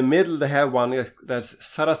then in the middle they have one that's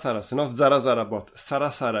Sarasara, so not Zara Zara but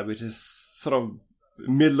Sarasara, which is sort of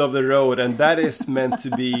middle of the road, and that is meant to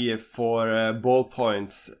be for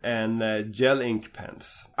ballpoints and gel ink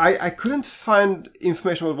pens. I couldn't find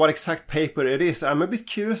information about what exact paper it is. I'm a bit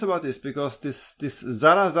curious about this because this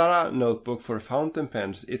Zara Zara notebook for fountain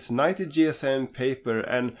pens, it's 90 GSM paper,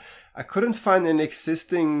 and I couldn't find any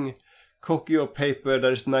existing Kokio paper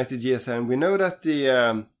that is 90 GSM. We know that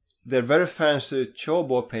their very fancy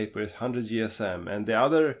Chobo paper is 100 GSM, and the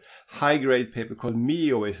other high-grade paper called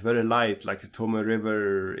Mio is very light, like a Tomoe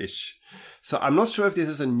River-ish. So I'm not sure if this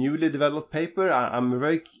is a newly developed paper. I'm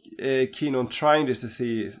very keen on trying this to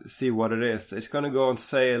see what it is. It's going to go on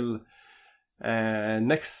sale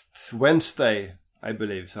next Wednesday, I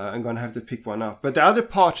believe, so I'm going to have to pick one up. But the other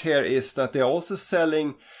part here is that they're also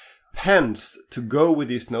selling pens to go with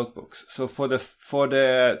these notebooks. So for the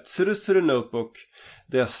Tsuru Tsuru notebook,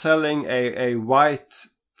 they're selling a white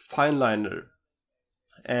fine liner,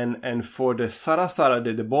 and for the Sarasara,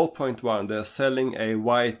 the ballpoint one, they're selling a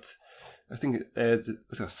white, I think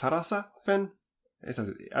it's a Sarasa pen.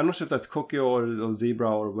 I'm not sure if that's Kokio or Zebra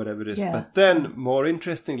or whatever it is. Yeah. But then, more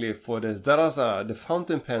interestingly, for the Zara, the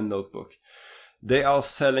fountain pen notebook, they are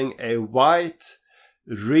selling a white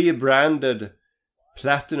rebranded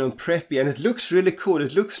Platinum Preppy, and it looks really cool.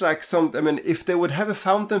 It looks like if they would have a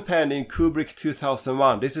fountain pen in Kubrick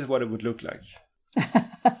 2001, this is what it would look like.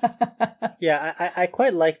 Yeah, I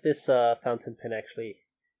quite like this fountain pen, actually.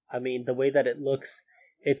 I mean, the way that it looks,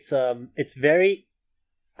 it's very,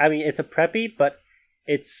 I mean, it's a preppy, but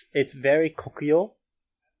it's very Kokyo.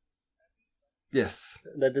 Yes.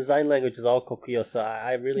 The design language is all Kokyo, so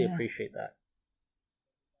I really appreciate that.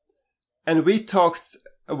 And we talked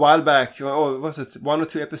a while back, was it 1 or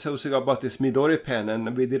 2 episodes ago, about this Midori pen,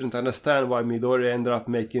 and we didn't understand why Midori ended up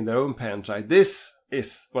making their own pens, right? This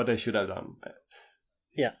is what they should have done.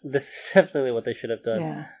 Yeah, this is definitely what they should have done.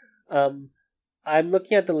 Yeah. I'm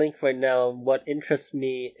looking at the link right now, and what interests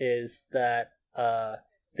me is that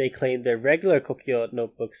they claim their regular Kokyo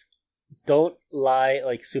notebooks don't lie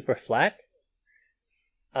like super flat.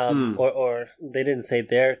 Or they didn't say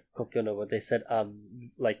their Kokyo notebook, they said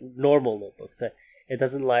like normal notebooks. It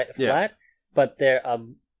doesn't lie flat, but their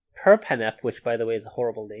Perpanep, which by the way is a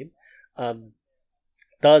horrible name,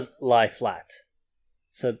 does lie flat.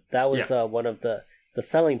 So that was one of the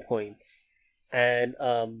selling points. And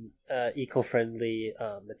eco-friendly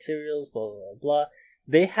materials, blah, blah, blah.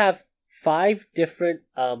 They have 5 different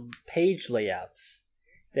page layouts.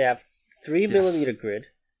 They have 3mm grid,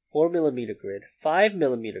 4mm grid,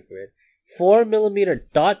 5mm grid,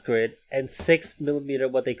 4mm dot grid, and 6mm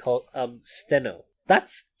what they call steno.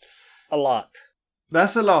 That's a lot.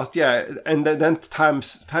 That's a lot, yeah. And then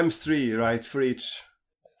times 3, right, for each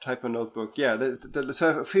type of notebook. Yeah,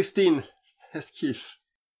 so 15 keys.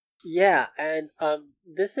 Yeah, and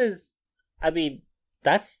this is, I mean,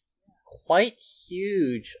 that's quite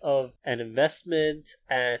huge of an investment,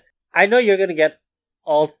 and I know you're going to get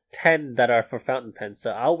all 10 that are for fountain pens,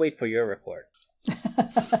 so I'll wait for your report.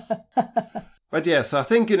 But yeah, so I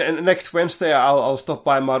think next Wednesday I'll stop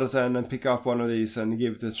by Maruzen and pick up one of these and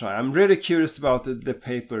give it a try. I'm really curious about the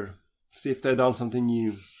paper, see if they've done something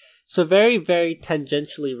new. So very, very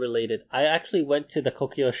tangentially related. I actually went to the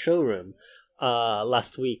Kokyo showroom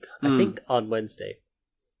last week, I think on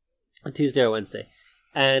Tuesday or Wednesday,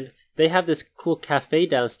 and they have this cool cafe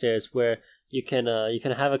downstairs where you can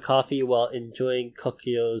have a coffee while enjoying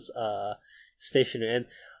Kokyo's stationery, and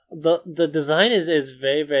the design is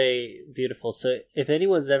very, very beautiful. So if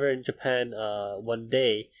anyone's ever in Japan one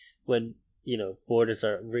day when borders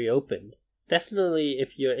are reopened, definitely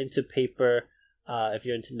if you're into paper, if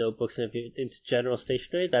you're into notebooks, and if you're into general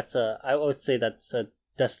stationery, I would say that's a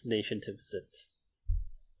destination to visit.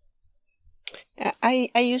 I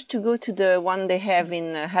used to go to the one they have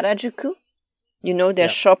in Harajuku. Their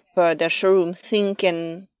shop, their showroom, Think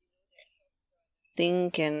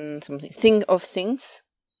of Things.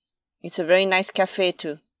 It's a very nice cafe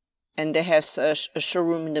too, and they have a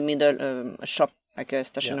showroom in the middle, a shop, like a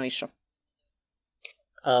stationery shop.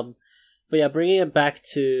 But yeah, bringing it back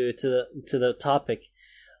to the topic,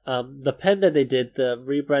 the pen that they did, the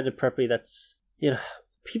rebranded Preppy, that's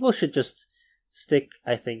people should just stick,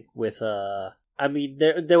 I think, with I mean,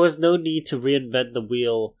 there was no need to reinvent the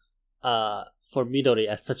wheel for Midori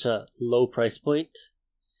at such a low price point.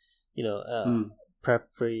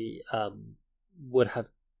 Preppy would have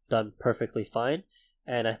done perfectly fine.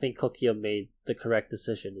 And I think Kokio made the correct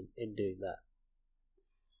decision in doing that.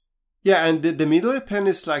 Yeah, and the Midori pen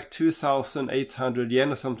is like 2,800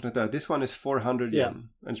 yen or something like that. This one is 400 yen. Yeah.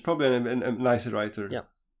 And it's probably a nicer writer. Yeah.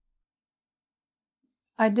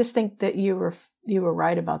 I just think that you were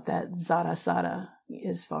right about that Zara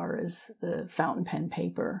as far as the fountain pen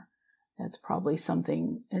paper. That's probably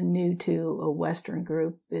something new to a Western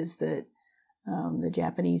group, is that the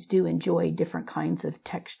Japanese do enjoy different kinds of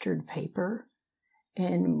textured paper.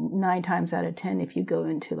 And 9 times out of 10, if you go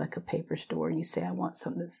into like a paper store and you say, I want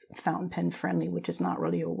something that's fountain pen friendly, which is not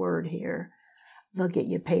really a word here, they'll get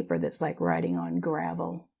you paper that's like writing on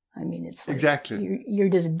gravel. I mean, it's like exactly. You're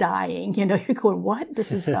just dying. You're going, what?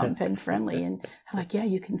 This is fountain pen friendly. And I'm like, yeah,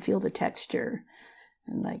 you can feel the texture.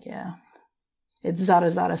 And like, yeah, it's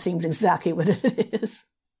Zara seems exactly what it is.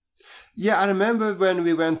 Yeah, I remember when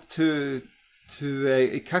we went to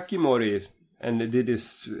Kakimori and they did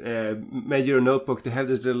this major notebook. They have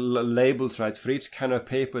these little labels, right, for each kind of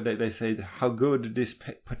paper. They say how good this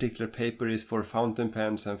particular paper is for fountain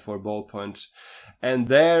pens and for ballpoints. And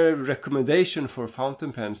their recommendation for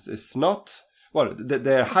fountain pens is not, well,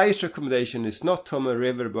 their highest recommendation is not Tomoe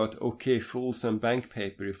River, but OK Fools and bank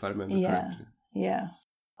paper, if I remember correctly. Yeah.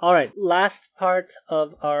 All right, last part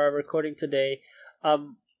of our recording today,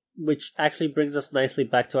 which actually brings us nicely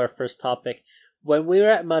back to our first topic. When we were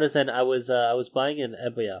at Maruzen, I was buying an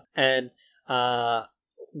Ebuya, and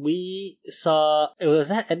we saw, was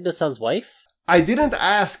that Endo-san's wife? I didn't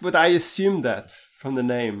ask, but I assumed that from the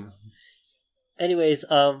name. Anyways,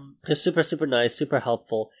 just super, super nice, super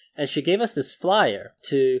helpful. And she gave us this flyer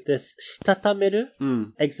to this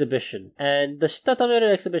Shitatameru exhibition. And the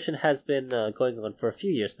Shitatameru exhibition has been going on for a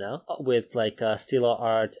few years now, with like Stilo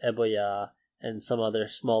Art, Ebuya, and some other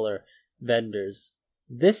smaller vendors.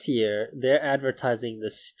 This year, they're advertising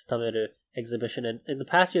this Shitatameru exhibition. And in the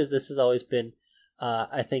past years, this has always been,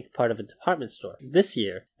 I think, part of a department store. This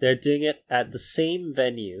year, they're doing it at the same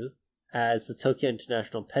venue as the Tokyo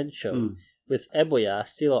International Pen Show. With Ebuya,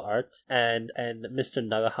 Stilo Art, and Mr.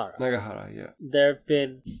 Nagahara. Nagahara, yeah. There have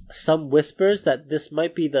been some whispers that this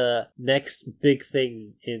might be the next big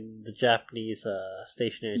thing in the Japanese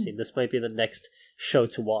stationery scene. This might be the next show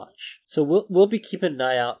to watch. So we'll be keeping an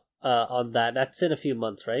eye out on that. That's in a few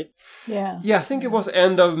months, right? Yeah. Yeah, I think it was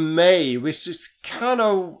end of May, which is kind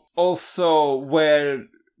of also where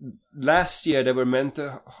last year they were meant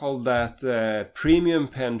to hold that premium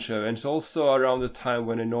pen show, and it's also around the time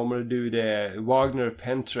when they normally do the Wagner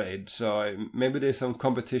pen trade, so maybe there's some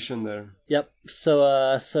competition there. Yep.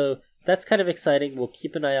 So that's kind of exciting. We'll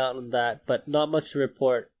keep an eye out on that, but not much to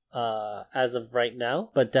report as of right now.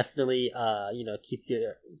 But definitely,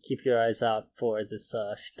 keep your eyes out for this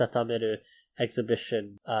Shitatameru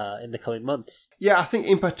exhibition in the coming months. Yeah, I think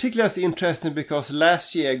in particular it's interesting because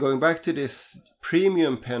last year, going back to this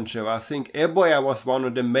premium pen show, I think Ebuya was one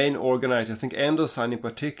of the main organizers. I think Endo-san in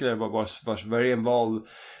particular was very involved.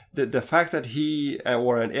 The fact that he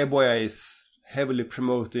or an Ebuya is heavily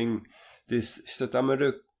promoting this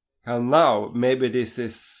Shitatameru, and now maybe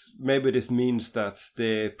this means that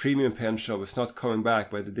the premium pen show is not coming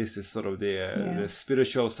back, but this is sort of the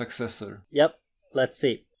spiritual successor. Yep, let's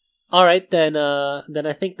see. All right, then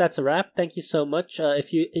I think that's a wrap. Thank you so much.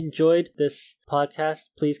 If you enjoyed this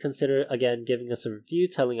podcast, please consider, again, giving us a review,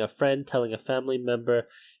 telling a friend, telling a family member.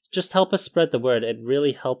 Just help us spread the word. It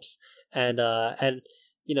really helps. And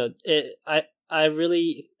you know, I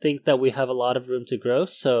really think that we have a lot of room to grow.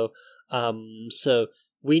 So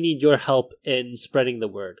we need your help in spreading the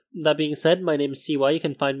word. That being said, my name is CY. You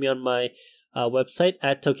can find me on my website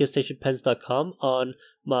at tokyostationpens.com, on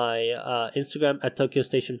my Instagram at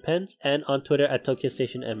tokyostationpens, and on Twitter at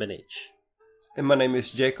tokyostationmnh. And my name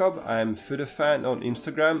is Jacob. I'm Fudefan on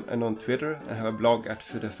Instagram and on Twitter, and have a blog at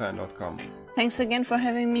fudefan.com. Thanks again for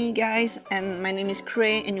having me, guys. And my name is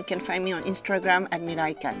Cray, and you can find me on Instagram at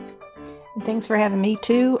MiraiCat. Thanks for having me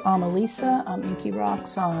too. I'm Elisa. I'm Inky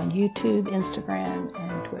Rocks on YouTube, Instagram,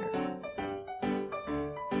 and Twitter.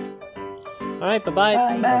 All right, bye-bye.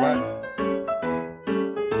 Bye. Bye-bye.